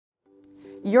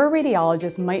Your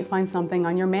radiologist might find something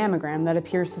on your mammogram that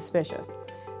appears suspicious.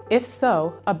 If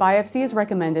so, a biopsy is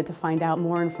recommended to find out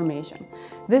more information.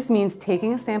 This means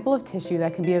taking a sample of tissue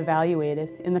that can be evaluated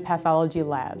in the pathology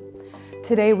lab.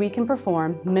 Today, we can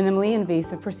perform minimally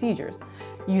invasive procedures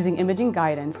using imaging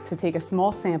guidance to take a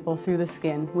small sample through the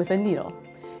skin with a needle.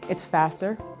 It's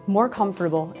faster, more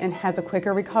comfortable, and has a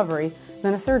quicker recovery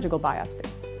than a surgical biopsy.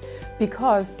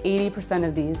 Because 80%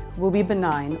 of these will be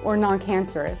benign or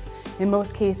non-cancerous, in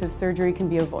most cases, surgery can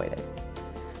be avoided.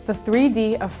 The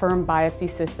 3D Affirm Biopsy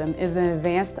system is an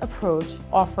advanced approach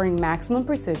offering maximum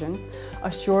precision,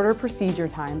 a shorter procedure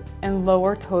time, and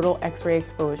lower total X-ray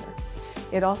exposure.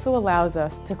 It also allows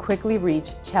us to quickly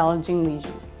reach challenging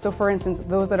lesions. So for instance,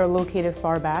 those that are located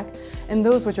far back and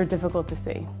those which are difficult to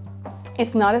see.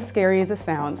 It's not as scary as it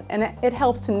sounds, and it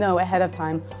helps to know ahead of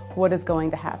time what is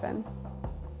going to happen.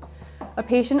 A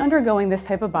patient undergoing this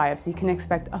type of biopsy can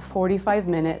expect a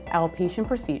 45-minute outpatient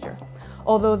procedure,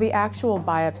 although the actual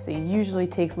biopsy usually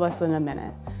takes less than a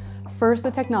minute. First,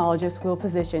 the technologist will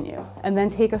position you and then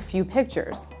take a few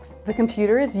pictures. The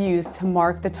computer is used to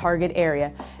mark the target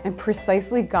area and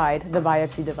precisely guide the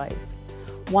biopsy device.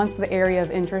 Once the area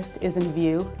of interest is in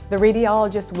view, the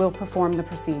radiologist will perform the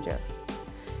procedure.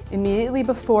 Immediately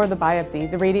before the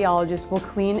biopsy, the radiologist will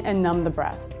clean and numb the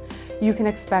breast. You can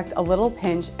expect a little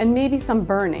pinch and maybe some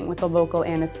burning with the local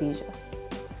anesthesia.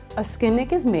 A skin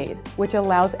nick is made, which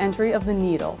allows entry of the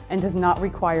needle and does not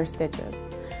require stitches.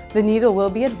 The needle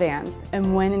will be advanced,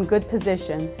 and when in good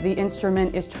position, the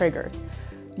instrument is triggered.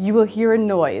 You will hear a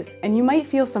noise, and you might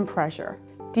feel some pressure.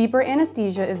 Deeper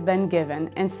anesthesia is then given,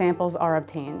 and samples are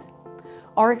obtained.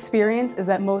 Our experience is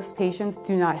that most patients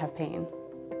do not have pain.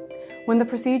 When the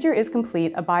procedure is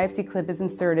complete, a biopsy clip is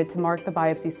inserted to mark the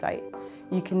biopsy site.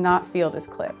 You cannot feel this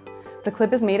clip. The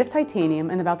clip is made of titanium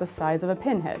and about the size of a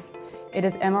pinhead. It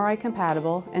is MRI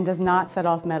compatible and does not set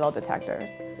off metal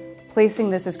detectors. Placing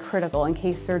this is critical in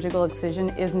case surgical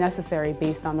excision is necessary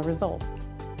based on the results.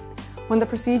 When the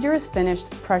procedure is finished,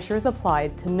 pressure is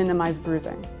applied to minimize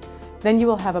bruising. Then you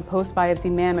will have a post-biopsy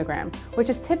mammogram, which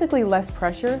is typically less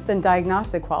pressure than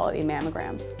diagnostic quality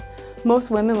mammograms.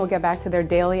 Most women will get back to their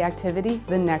daily activity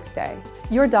the next day.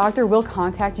 Your doctor will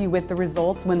contact you with the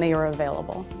results when they are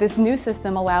available. This new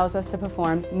system allows us to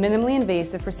perform minimally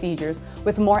invasive procedures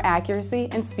with more accuracy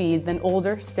and speed than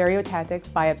older stereotactic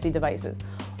biopsy devices.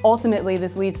 Ultimately,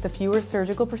 this leads to fewer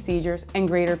surgical procedures and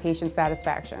greater patient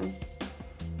satisfaction.